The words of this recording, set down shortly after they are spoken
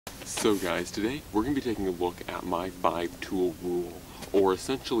So guys, today we're going to be taking a look at my 5-tool rule, or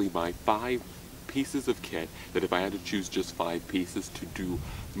essentially my 5 pieces of kit that if I had to choose just 5 pieces to do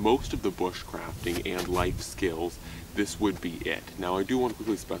most of the bushcrafting and life skills, this would be it. Now I do want to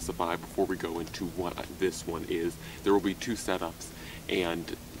quickly specify before we go into what this one is, there will be 2 setups,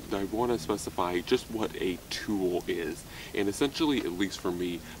 and I want to specify just what a tool is. And essentially, at least for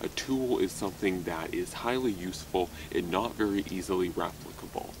me, a tool is something that is highly useful and not very easily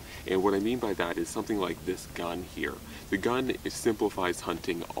replicable. And what I mean by that is something like this gun here. The gun simplifies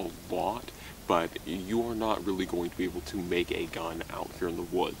hunting a lot, but you are not really going to be able to make a gun out here in the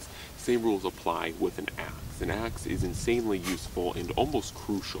woods. Same rules apply with an axe. An axe is insanely useful and almost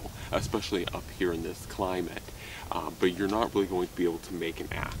crucial, especially up here in this climate. But you're not really going to be able to make an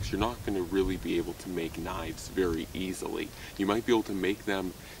axe. You're not going to really be able to make knives very easily. You might be able to make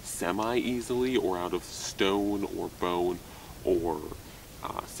them semi-easily or out of stone or bone or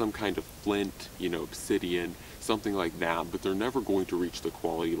some kind of flint, obsidian, something like that, but they're never going to reach the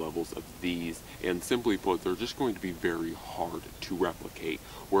quality levels of these, and simply put, they're just going to be very hard to replicate.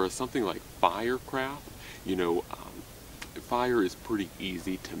 Whereas something like Firecraft, fire is pretty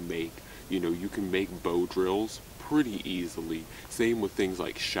easy to make. You can make bow drills pretty easily. Same with things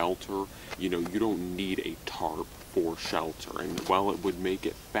like shelter. You don't need a tarp for shelter, and while it would make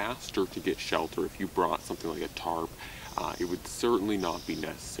it faster to get shelter if you brought something like a tarp, it would certainly not be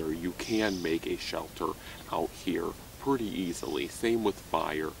necessary. You can make a shelter out here pretty easily. Same with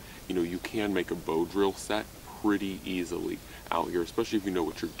fire. You can make a bow drill set pretty easily out here, especially if you know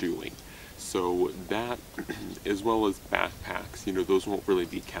what you're doing. So that, as well as backpacks, those won't really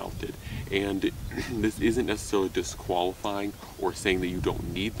be counted. And this isn't necessarily disqualifying or saying that you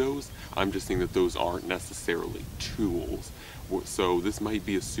don't need those. I'm just saying that those aren't necessarily tools. So this might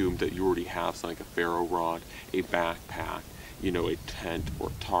be assumed that you already have something like a ferro rod, a backpack, a tent or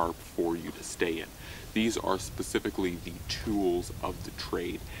a tarp for you to stay in. These are specifically the tools of the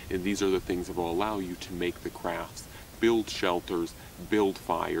trade, and these are the things that will allow you to make the crafts, build shelters, build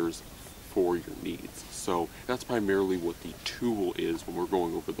fires for your needs. So that's primarily what the tool is when we're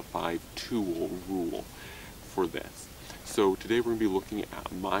going over the 5-tool rule for this. So today we're going to be looking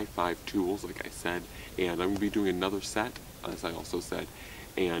at my 5 tools, like I said, and I'm going to be doing another set, as I also said,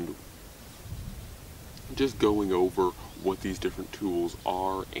 and just going over what these different tools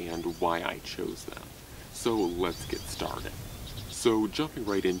are and why I chose them. So let's get started. So jumping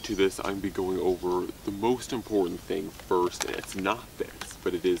right into this, I'm going to be going over the most important thing first, and it's not this,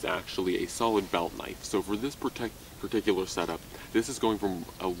 but it is actually a solid belt knife. So for this particular setup, this is going from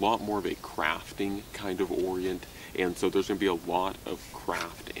a lot more of a crafting kind of orient, and so there's going to be a lot of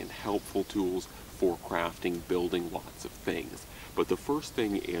craft and helpful tools for crafting, building lots of things. But the first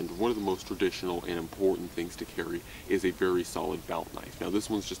thing, and one of the most traditional and important things to carry, is a very solid belt knife. Now this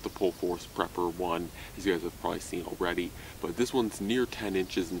one's just the Pull Force Prepper one, as you guys have probably seen already, but this one's near 10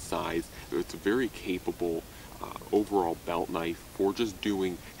 inches in size. It's a very capable overall belt knife for just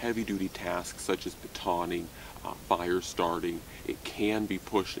doing heavy-duty tasks such as batoning, fire starting. It can be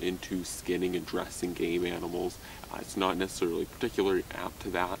pushed into skinning and dressing game animals. It's not necessarily particularly apt to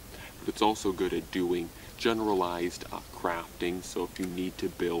that, but it's also good at doing generalized crafting. So if you need to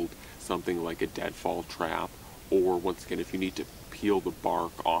build something like a deadfall trap, or once again if you need to peel the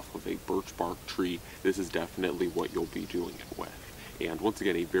bark off of a birch bark tree, this is definitely what you'll be doing it with. And once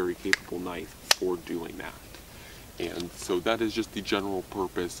again, a very capable knife for doing that. And so that is just the general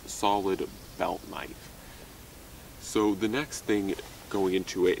purpose solid belt knife. So the next thing going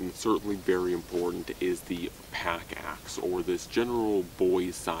into it, and certainly very important, is the pack axe, or this general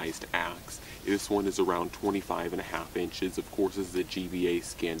boy-sized axe. This one is around 25.5 inches. Of course, this is a GBA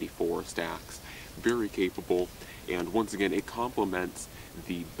Scandi Forest axe. Very capable, and once again, it complements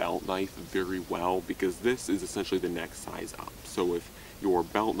the belt knife very well, because this is essentially the next size up. So if your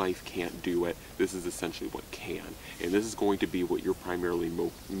belt knife can't do it, this is essentially what can. And this is going to be what you're primarily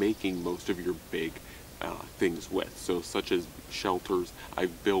making most of your big things with. So such as shelters,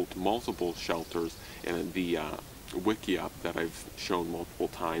 I've built multiple shelters, and the wiki up that I've shown multiple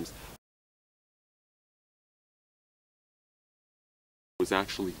times was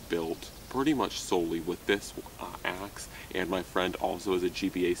actually built pretty much solely with this axe, and my friend also has a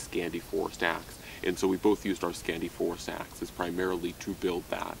GBA Scandi Forest axe, and so we both used our Scandi Forest axes primarily to build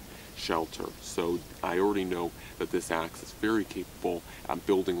that shelter. So I already know that this axe is very capable at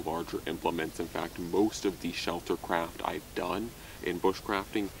building larger implements. In fact, most of the shelter craft I've done in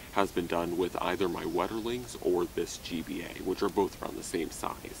bushcrafting has been done with either my Wetterlings or this GBA, which are both around the same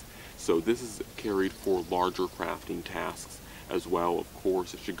size. So this is carried for larger crafting tasks as well. Of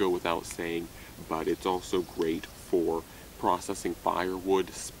course, it should go without saying, but it's also great for processing firewood,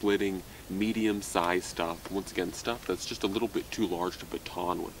 splitting medium-sized stuff. Once again, stuff that's just a little bit too large to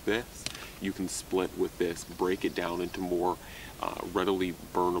baton with this, you can split with this, break it down into more readily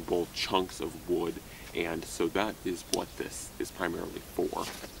burnable chunks of wood, and so that is what this is primarily for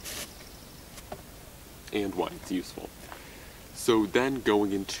and why it's useful. So then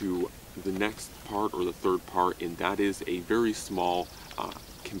going into the next part, or the third part, and that is a very small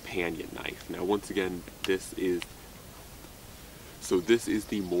companion knife. Now once again, this is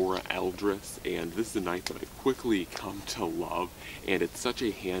the Mora Eldris, and this is a knife that I've quickly come to love, and it's such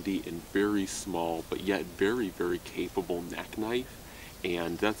a handy and very small but yet very, very capable neck knife.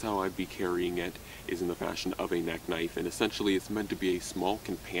 And that's how I'd be carrying it, is in the fashion of a neck knife, and essentially it's meant to be a small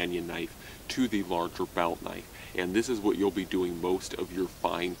companion knife to the larger belt knife. And this is what you'll be doing most of your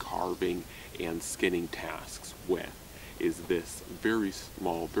fine carving and skinning tasks with, is this very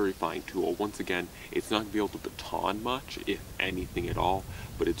small, very fine tool. Once again, it's not going to be able to baton much, if anything at all,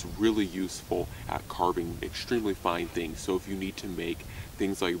 but it's really useful at carving extremely fine things. So if you need to make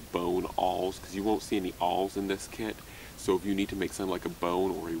things like bone awls, because you won't see any awls in this kit, so if you need to make something like a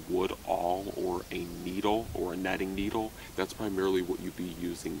bone or a wood awl or a needle or a netting needle, that's primarily what you'd be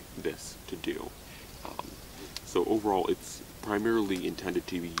using this to do. So overall, it's primarily intended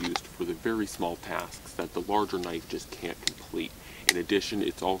to be used for the very small tasks that the larger knife just can't complete. In addition,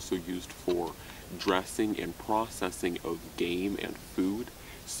 it's also used for dressing and processing of game and food.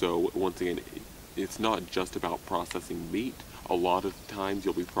 So once again, it's not just about processing meat. A lot of times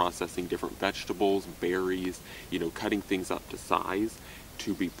you'll be processing different vegetables, berries, cutting things up to size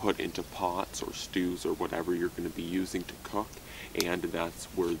to be put into pots or stews or whatever you're going to be using to cook, and that's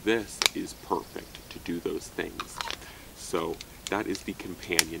where this is perfect to do those things. So that is the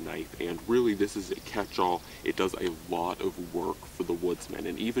companion knife, and really this is a catch-all. It does a lot of work for the woodsman,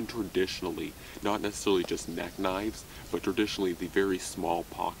 and even traditionally, not necessarily just neck knives, but traditionally the very small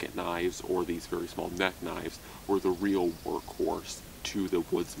pocket knives or these very small neck knives were the real workhorse to the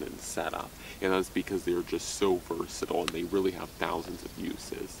woodsman's setup, and that's because they're just so versatile and they really have thousands of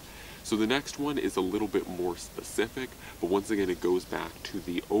uses. So the next one is a little bit more specific, but once again it goes back to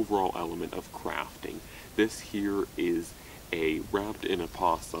the overall element of crafting. This here is wrapped in a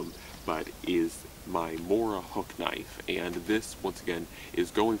possum, but is my Mora hook knife, and this once again is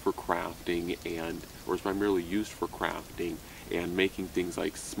going for crafting, or is primarily used for crafting and making things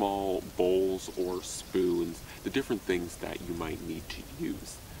like small bowls or spoons, the different things that you might need to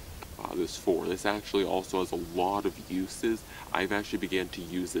use this for. This actually also has a lot of uses. I've actually began to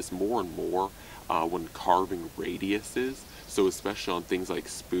use this more and more when carving radiuses. So especially on things like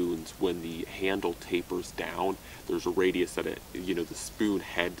spoons, when the handle tapers down, there's a radius that the spoon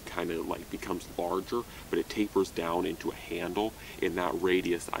head kind of like becomes larger, but it tapers down into a handle, and that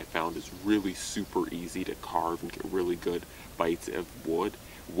radius I found is really super easy to carve and get really good bites of wood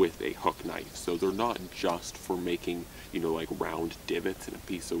with a hook knife. So they're not just for making, like round divots in a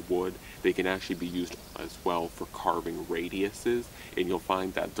piece of wood. They can actually be used as well for carving radiuses, and you'll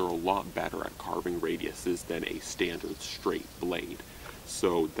find that they're a lot better at carving radiuses than a standard straight blade.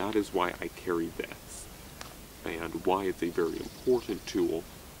 So that is why I carry this, and why it's a very important tool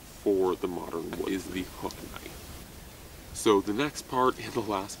for the modern wood is the hook knife. So the next part and the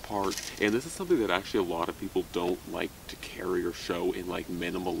last part, and this is something that actually a lot of people don't like to carry or show in like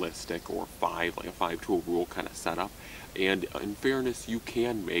minimalistic or like a 5-tool rule kind of setup. And in fairness, you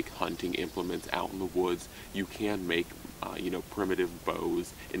can make hunting implements out in the woods. You can make, primitive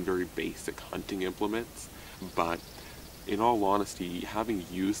bows and very basic hunting implements. But in all honesty, having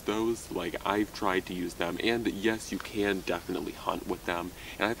used those, like I've tried to use them, and yes, you can definitely hunt with them,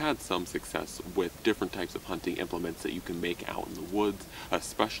 and I've had some success with different types of hunting implements that you can make out in the woods,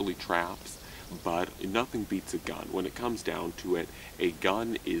 especially traps, but nothing beats a gun. When it comes down to it, a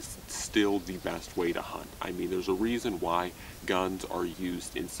gun is still the best way to hunt. I mean, there's a reason why guns are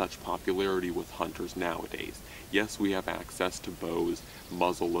used in such popularity with hunters nowadays. Yes, we have access to bows,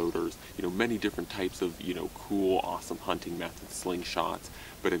 muzzle loaders, many different types of, cool, awesome hunting methods, slingshots,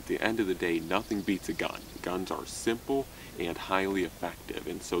 but at the end of the day, nothing beats a gun. Guns are simple and highly effective,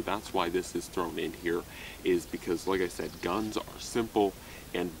 and so that's why this is thrown in here, is because, like I said, guns are simple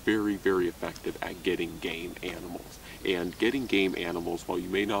and very, very effective at getting game animals. And getting game animals, while you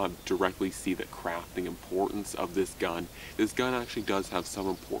may not directly see the crafting importance of this gun actually does have some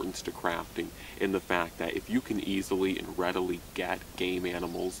importance to crafting, in the fact that if you can easily and readily get game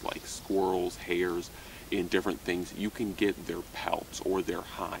animals like squirrels, hares, in different things, you can get their pelts or their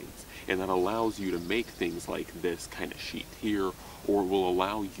hides, and that allows you to make things like this kind of sheath here, or will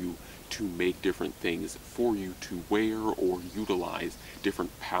allow you to make different things for you to wear or utilize,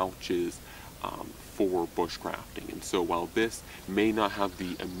 different pouches, for bushcrafting. And so while this may not have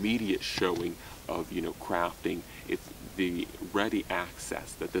the immediate showing of, you know, crafting, it's the ready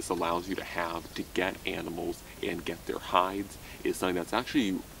access that this allows you to have to get animals and get their hides is something that's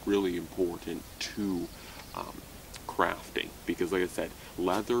actually really important to crafting, because like I said,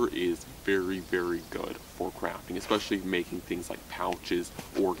 leather is very, very good for crafting, especially making things like pouches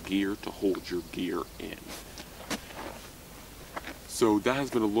or gear to hold your gear in. So that has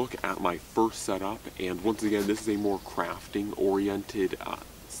been a look at my first setup, and once again, this is a more crafting oriented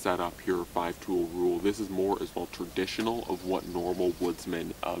setup here, 5-tool rule. This is more as well traditional of what normal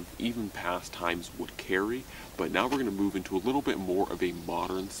woodsmen of even past times would carry, but now we're going to move into a little bit more of a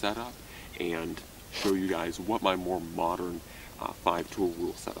modern setup and show you guys what my more modern 5-tool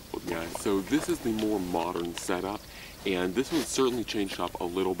rule setup would be. So this is the more modern setup, and this one's certainly changed up a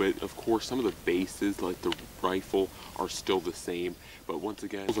little bit. Of course, some of the bases, like the rifle, are still the same, but once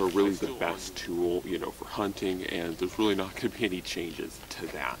again, those are really the best tool, you know, for hunting, and there's really not going to be any changes to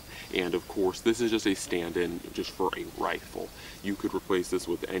that. And of course, this is just a stand-in just for a rifle. You could replace this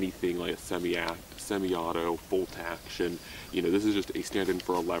with anything like a semi-auto, bolt action. You know, this is just a stand-in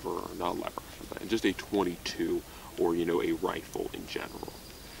for a lever, or not lever, but just a 22, or, you know, a rifle in general.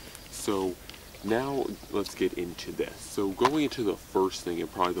 So now let's get into this. So going into the first thing,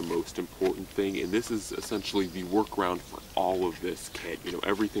 and probably the most important thing, and this is essentially the workaround for all of this kit, you know,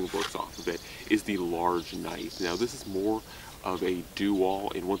 everything works off of it, is the large knife. Now this is more of a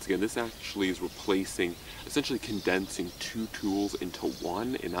do-all, and once again, this actually is replacing, essentially condensing 2 tools into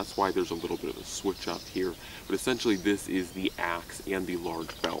one, and that's why there's a little bit of a switch up here. But essentially, this is the axe and the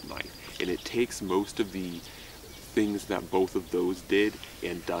large belt knife, and it takes most of the things that both of those did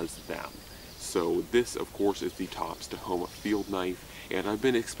and does them. So this, of course, is the Tops Tahoma field knife, and I've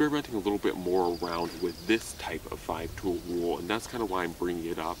been experimenting a little bit more around with this type of 5-tool rule, and that's kind of why I'm bringing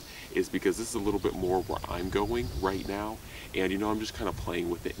it up, is because this is a little bit more where I'm going right now, and, you know, I'm just kind of playing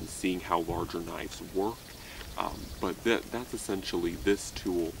with it and seeing how larger knives work. But that's essentially, this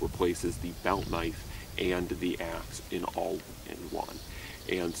tool replaces the belt knife and the axe in all in one.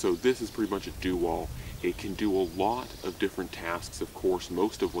 And so this is pretty much a do-all. It can do a lot of different tasks, of course,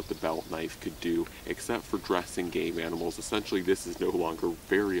 most of what the belt knife could do, except for dressing game animals. Essentially, this is no longer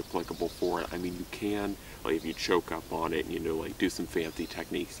very applicable for it. I mean, you can, like, if you choke up on it and, you know, like, do some fancy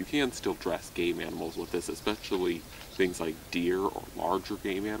techniques, you can still dress game animals with this, especially things like deer or larger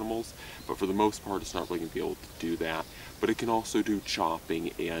game animals, but for the most part, it's not really going to be able to do that. But it can also do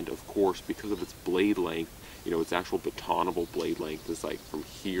chopping, and, of course, because of its blade length, you know, its actual batonable blade length is like from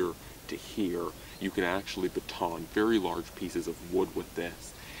here to here. You can actually baton very large pieces of wood with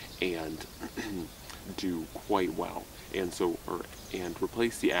this and do quite well, and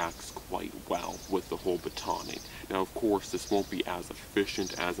replace the axe quite well with the whole batoning. Now, of course, this won't be as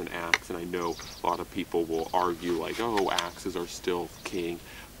efficient as an axe, and I know a lot of people will argue like, oh, axes are still king,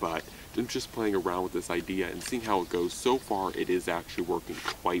 but I'm just playing around with this idea and seeing how it goes. So far, it is actually working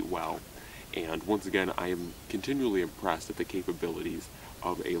quite well. And once again, I am continually impressed at the capabilities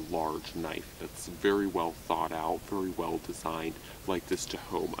of a large knife that's very well thought out, very well designed, like this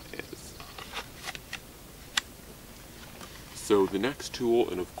Tahoma is. So the next tool,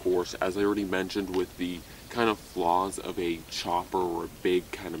 and of course, as I already mentioned with the kind of flaws of a chopper or a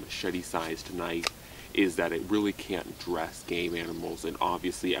big kind of machete-sized knife, is that it really can't dress game animals. And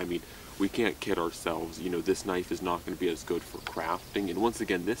obviously, I mean, we can't kid ourselves, you know, this knife is not going to be as good for crafting. And once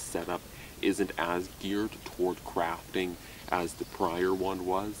again, this setup isn't as geared toward crafting as the prior one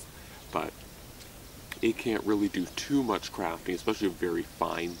was, but it can't really do too much crafting, especially very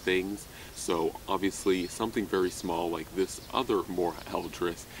fine things. So obviously something very small like this other more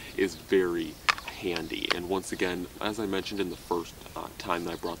Eldris is very handy. And once again, as I mentioned in the first time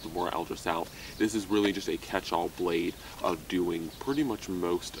that I brought the more Eldris out, this is really just a catch-all blade of doing pretty much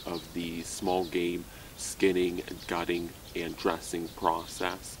most of the small game skinning, gutting, and dressing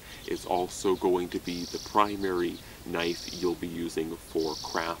process. It's also going to be the primary knife you'll be using for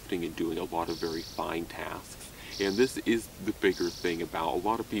crafting and doing a lot of very fine tasks. And this is the bigger thing about a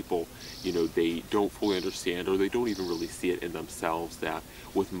lot of people, you know, they don't fully understand, or they don't even really see it in themselves, that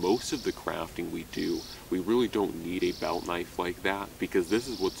with most of the crafting we do, we really don't need a belt knife like that, because this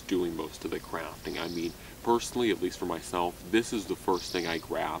is what's doing most of the crafting. I mean, personally, at least for myself, this is the first thing I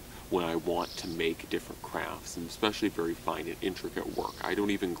grab when I want to make different crafts, and especially very fine and intricate work. I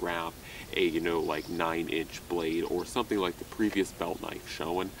don't even grab a, you know, like 9-inch blade or something like the previous belt knife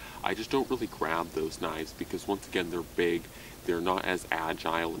showing. I just don't really grab those knives because, once again, they're big, they're not as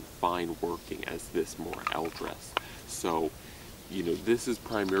agile and fine working as this more Eldris. So you know, this is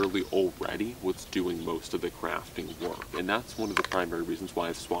primarily already what's doing most of the crafting work. And that's one of the primary reasons why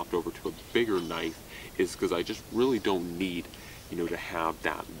I've swapped over to a bigger knife, is because I just really don't need, you know, to have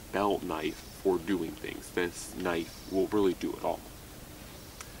that belt knife for doing things. This knife will really do it all.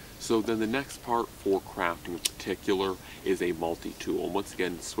 So then the next part for crafting in particular is a multi-tool. And once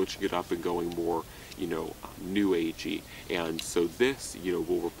again, switching it up and going more, you know, new agey. And so this, you know,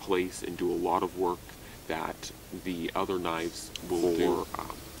 will replace and do a lot of work that the other knives will do.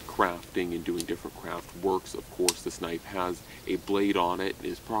 Crafting and doing different craft works. Of course, this knife has a blade on it.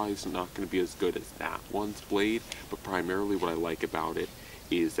 It's probably not going to be as good as that one's blade, but primarily what I like about it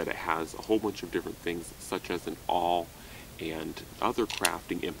is that it has a whole bunch of different things, such as an awl and other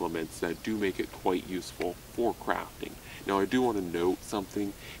crafting implements that do make it quite useful for crafting. Now, I do want to note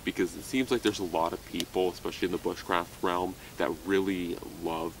something, because it seems like there's a lot of people, especially in the bushcraft realm, that really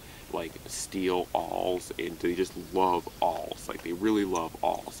love like steel awls, and they just love awls. Like, they really love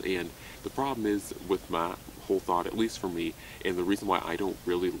awls. And the problem is with my whole thought, at least for me, and the reason why I don't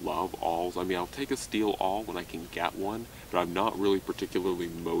really love awls, I mean, I'll take a steel awl when I can get one, but I'm not really particularly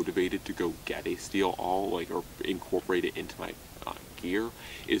motivated to go get a steel awl, like, or incorporate it into my gear.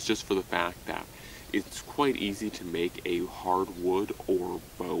 It's just for the fact that it's quite easy to make a hardwood or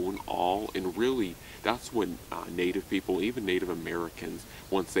bone awl, and really that's when Native people, even Native Americans,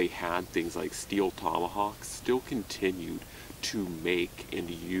 once they had things like steel tomahawks, still continued to make and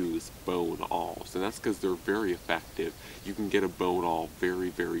use bone awls. And that's because they're very effective. You can get a bone awl very,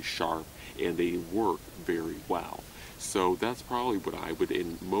 very sharp, and they work very well. So that's probably what I would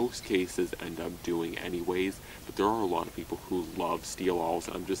in most cases end up doing anyways, but there are a lot of people who love steel awls.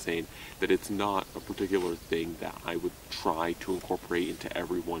 I'm just saying that it's not a particular thing that I would try to incorporate into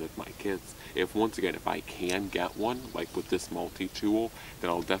every one of my kits. Once again, if I can get one, like with this multi-tool,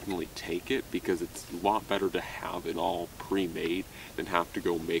 then I'll definitely take it, because it's a lot better to have it all pre-made than have to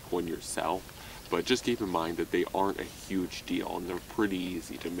go make one yourself. But just keep in mind that they aren't a huge deal, and they're pretty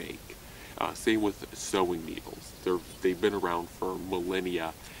easy to make. Same with sewing needles. They've been around for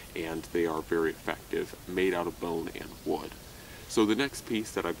millennia, and they are very effective, made out of bone and wood. So the next piece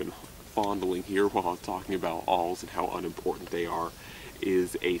that I've been fondling here while talking about awls and how unimportant they are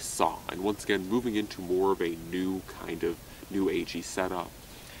is a saw. And once again, moving into more of a new kind of new agey setup,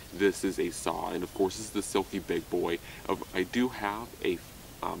 this is a saw. And of course, this is the Silky Big Boy. I do have a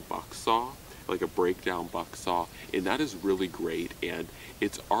buck saw, like a breakdown buck saw, and that is really great, and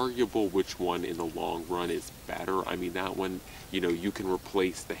it's arguable which one in the long run is better. I mean, that one, you know, you can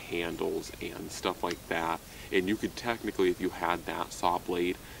replace the handles and stuff like that, and you could technically, if you had that saw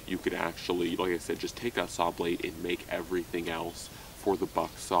blade, you could actually, like I said, just take that saw blade and make everything else for the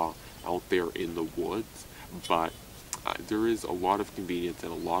buck saw out there in the woods. But there is a lot of convenience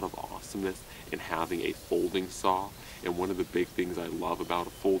and a lot of awesomeness in having a folding saw. And one of the big things I love about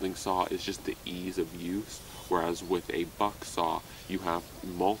a folding saw is just the ease of use. Whereas with a buck saw, you have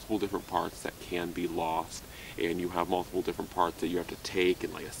multiple different parts that can be lost, and you have multiple different parts that you have to take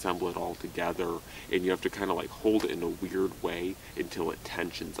and like assemble it all together, and you have to kind of like hold it in a weird way until it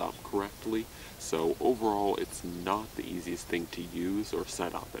tensions up correctly. So overall, it's not the easiest thing to use, or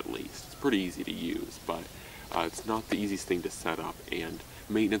set up at least. It's pretty easy to use, but it's not the easiest thing to set up, and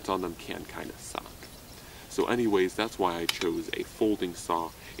maintenance on them can kind of suck. So anyways, that's why I chose a folding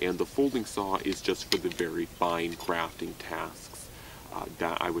saw, and the folding saw is just for the very fine crafting tasks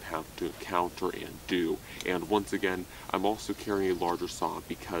that I would have to encounter and do. And once again, I'm also carrying a larger saw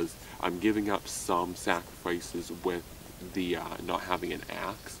because I'm giving up some sacrifices with the not having an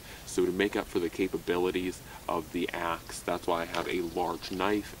axe. So to make up for the capabilities of the axe, that's why I have a large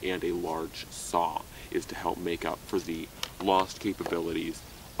knife and a large saw, is to help make up for the lost capabilities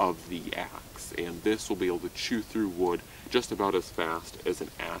of the axe. And this will be able to chew through wood just about as fast as an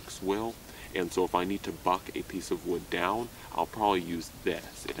axe will. And so if I need to buck a piece of wood down, I'll probably use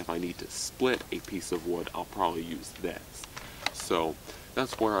this. And if I need to split a piece of wood, I'll probably use this. So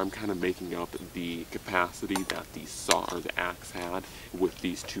that's where I'm kind of making up the capacity that the saw or the axe had with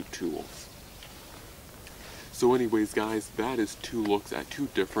these two tools. So anyways, guys, that is 2 looks at 2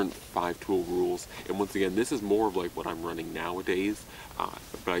 different 5-tool rules. And once again, this is more of like what I'm running nowadays,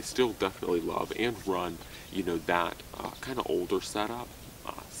 but I still definitely love and run, you know, that kind of older setup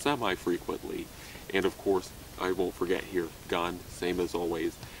semi-frequently. And of course, I won't forget here, gun, same as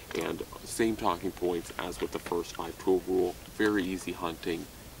always, and same talking points as with the first 5-tool rule. Very easy hunting,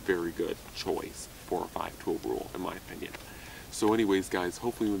 very good choice for a 5-tool rule, in my opinion. So anyways, guys,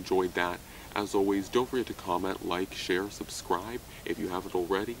 hopefully you enjoyed that. As always, don't forget to comment, like, share, subscribe if you haven't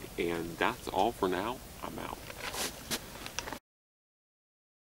already. And that's all for now. I'm out.